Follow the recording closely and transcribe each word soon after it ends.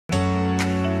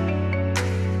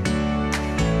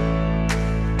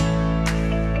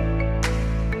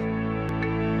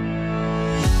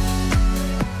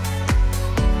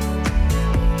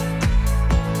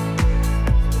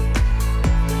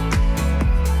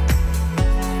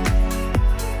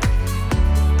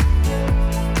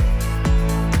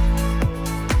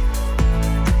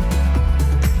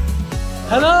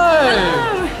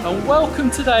welcome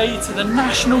today to the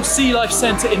National Sea Life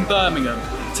Centre in Birmingham.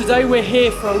 Today we're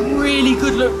here for a really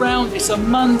good look round. It's a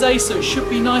Monday, so it should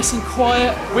be nice and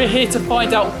quiet. We're here to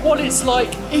find out what it's like,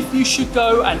 if you should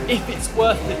go, and if it's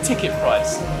worth the ticket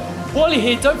price. While you're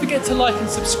here, don't forget to like and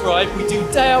subscribe. We do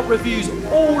day out reviews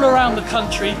all around the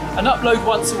country and upload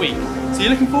once a week. So you're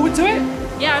looking forward to it?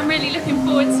 Yeah, I'm really looking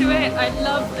forward to it. I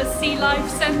love the Sea Life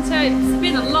Centre. It's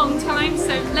been a long time,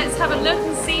 so let's have a look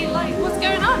and see what's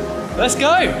going on. Let's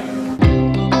go!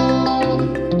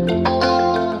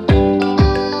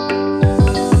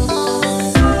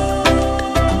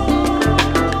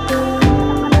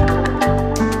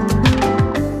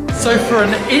 So for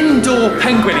an indoor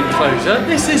penguin enclosure,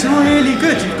 this is really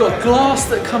good. You've got glass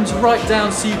that comes right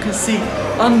down so you can see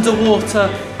underwater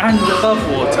and above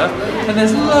water. And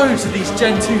there's loads of these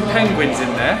Gen 2 penguins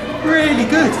in there. Really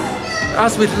good.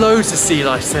 As with loads of sea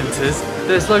life centres,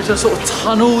 there's loads of sort of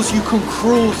tunnels you can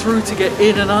crawl through to get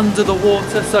in and under the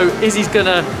water. So Izzy's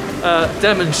gonna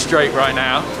demonstrate right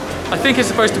now. I think it's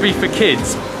supposed to be for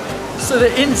kids. So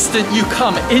the instant you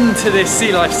come into this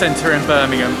Sea Life Centre in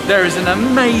Birmingham, there is an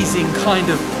amazing kind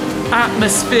of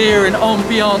atmosphere and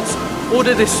ambience, all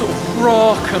of this sort of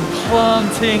rock and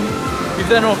planting. You've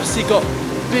then obviously got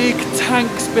big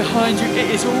tanks behind you.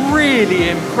 It is really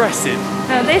impressive.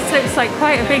 Now this looks like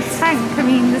quite a big tank. I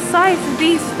mean, the size of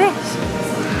these fish.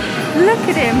 Look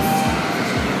at him.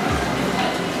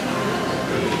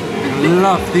 I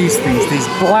love these things, these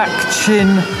black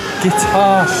chin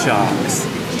guitar sharks.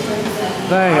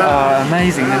 They are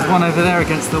amazing. There's one over there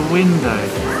against the window.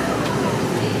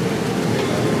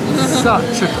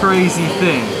 Such a crazy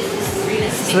thing.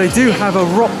 So they do have a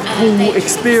rock pool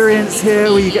experience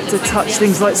here where you get to touch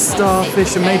things like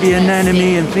starfish and maybe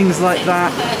anemone and things like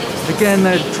that. Again,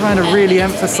 they're trying to really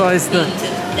emphasize the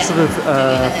sort of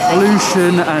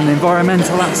pollution and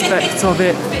environmental aspects of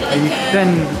it. And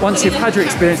then once you've had your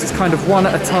experience, it's kind of one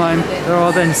at a time. There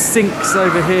are then sinks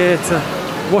over here to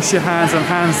wash your hands and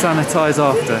hand sanitize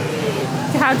after.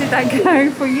 How did that go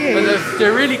for you? But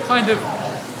they're really kind of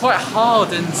quite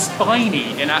hard and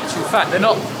spiny in actual fact. They're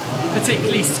not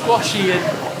particularly squashy and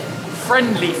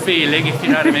friendly feeling, if you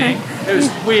know what I mean. It was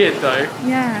weird though.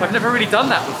 Yeah. I've never really done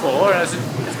that before, and it's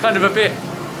kind of a bit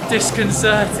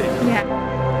disconcerting. Yeah.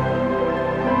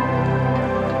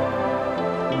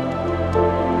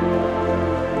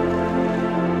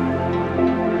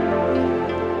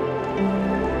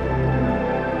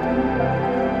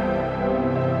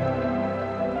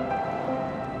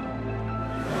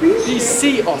 These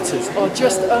sea otters are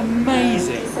just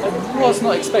amazing. I was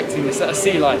not expecting this at a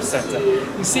Sea Life Centre. You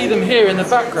can see them here in the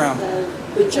background.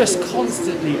 They're just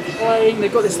constantly playing.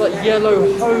 They've got this like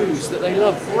yellow hose that they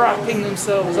love wrapping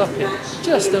themselves up in.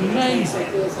 Just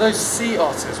amazing. Those sea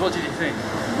otters, what did you think?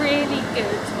 Really good.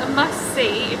 A must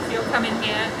see if you're coming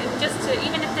here. And just to,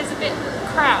 even if there's a bit of a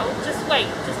crowd, just wait,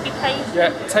 just be patient.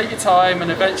 Yeah, take your time,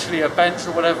 and eventually a bench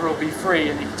or whatever will be free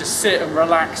and you can just sit and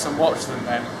relax and watch them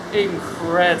then.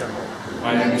 Incredible.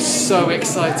 I am so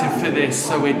excited for this.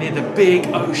 So we're near the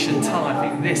big ocean tunnel. I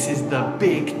think this is the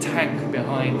big tank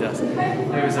behind us.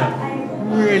 There's a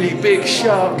really big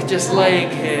shark just laying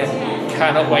here.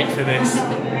 Cannot wait for this.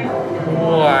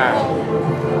 Wow.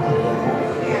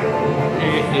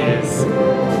 It is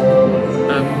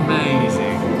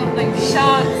amazing. Got like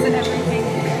sharks and everything.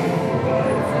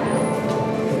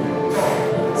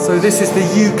 So this is the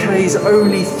UK's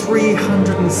only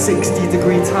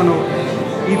 360-degree tunnel.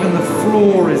 Even the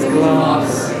floor is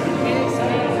glass.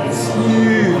 There's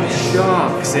huge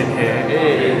sharks in here.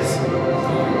 It is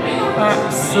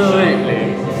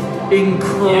absolutely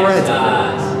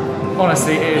incredible.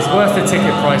 Honestly, it is worth the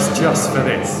ticket price just for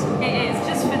this. It is,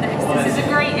 just for this. This is a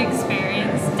great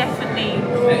experience. Definitely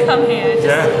come here.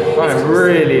 Yeah, I'm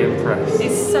really impressed.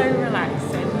 It's so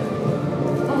relaxing.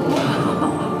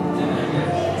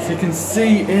 You can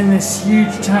see in this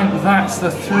huge tank, that's the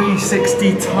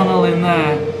 360 tunnel in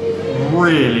there.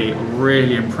 Really,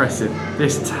 really impressive.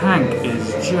 This tank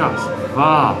is just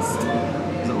vast.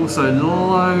 There's also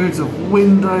loads of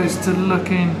windows to look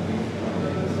in.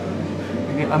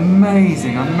 You get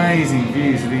amazing, amazing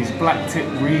views of these black-tip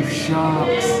reef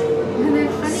sharks.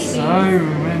 So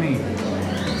many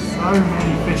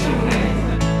fish in here.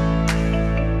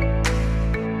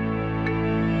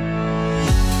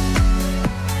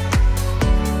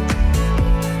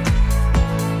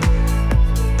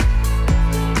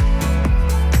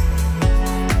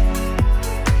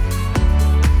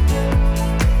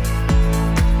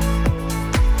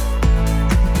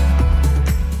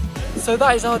 So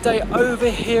that is our day over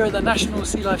here at the National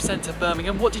Sea Life Centre,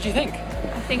 Birmingham. What did you think?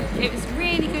 I think it was a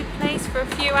really good place for a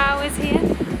few hours here.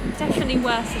 Definitely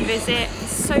worth a visit.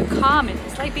 just so calming.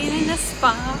 It's like being in a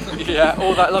spa. Yeah,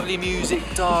 all that lovely music,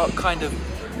 dark kind of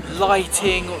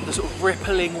lighting, the sort of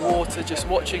rippling water, just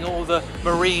watching all the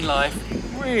marine life.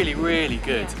 Really, really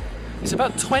good. It's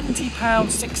about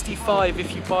 £20.65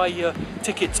 if you buy your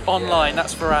tickets online,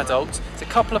 that's for adults. It's a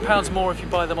couple of pounds more if you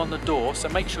buy them on the door, so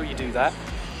make sure you do that.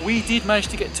 We did manage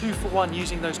to get 2 for 1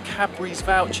 using those Cadbury's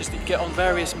vouchers that you get on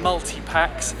various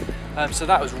multi-packs, so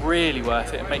that was really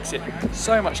worth it. It makes it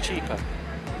so much cheaper.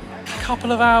 A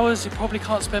couple of hours, you probably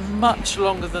can't spend much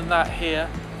longer than that here.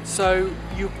 So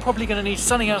you're probably going to need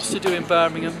something else to do in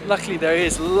Birmingham. Luckily there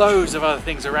is loads of other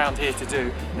things around here to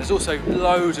do. There's also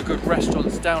loads of good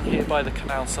restaurants down here by the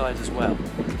canal side as well.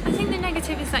 I think the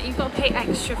negative is that you've got to pay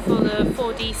extra for the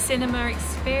 4D cinema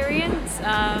experience.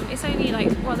 It's only like,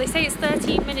 well, they say it's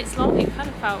 13 minutes long. It kind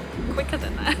of felt quicker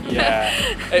than that. Yeah,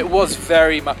 it was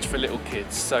very much for little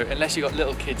kids. So unless you've got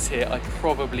little kids here, I'd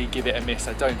probably give it a miss.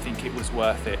 I don't think it was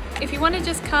worth it. If you want to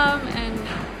just come and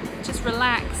just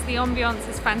relax, the ambiance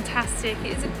is fantastic.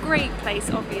 It's a great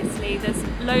place, obviously. There's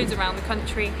loads around the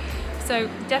country, so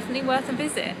definitely worth a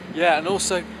visit. Yeah, and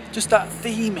also just that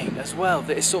theming as well,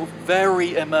 that is sort of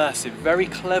very immersive, very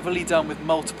cleverly done with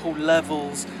multiple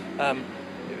levels.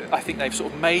 I think they've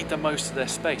sort of made the most of their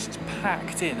space. It's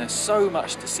packed in, there's so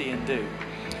much to see and do.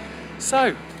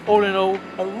 So, all in all,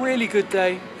 a really good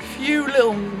day. Few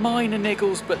little minor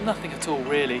niggles, but nothing at all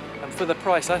really. And for the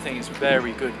price, I think it's a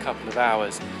very good couple of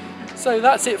hours. So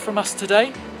that's it from us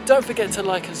today. Don't forget to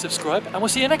like and subscribe, and we'll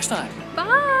see you next time.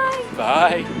 Bye!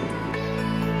 Bye!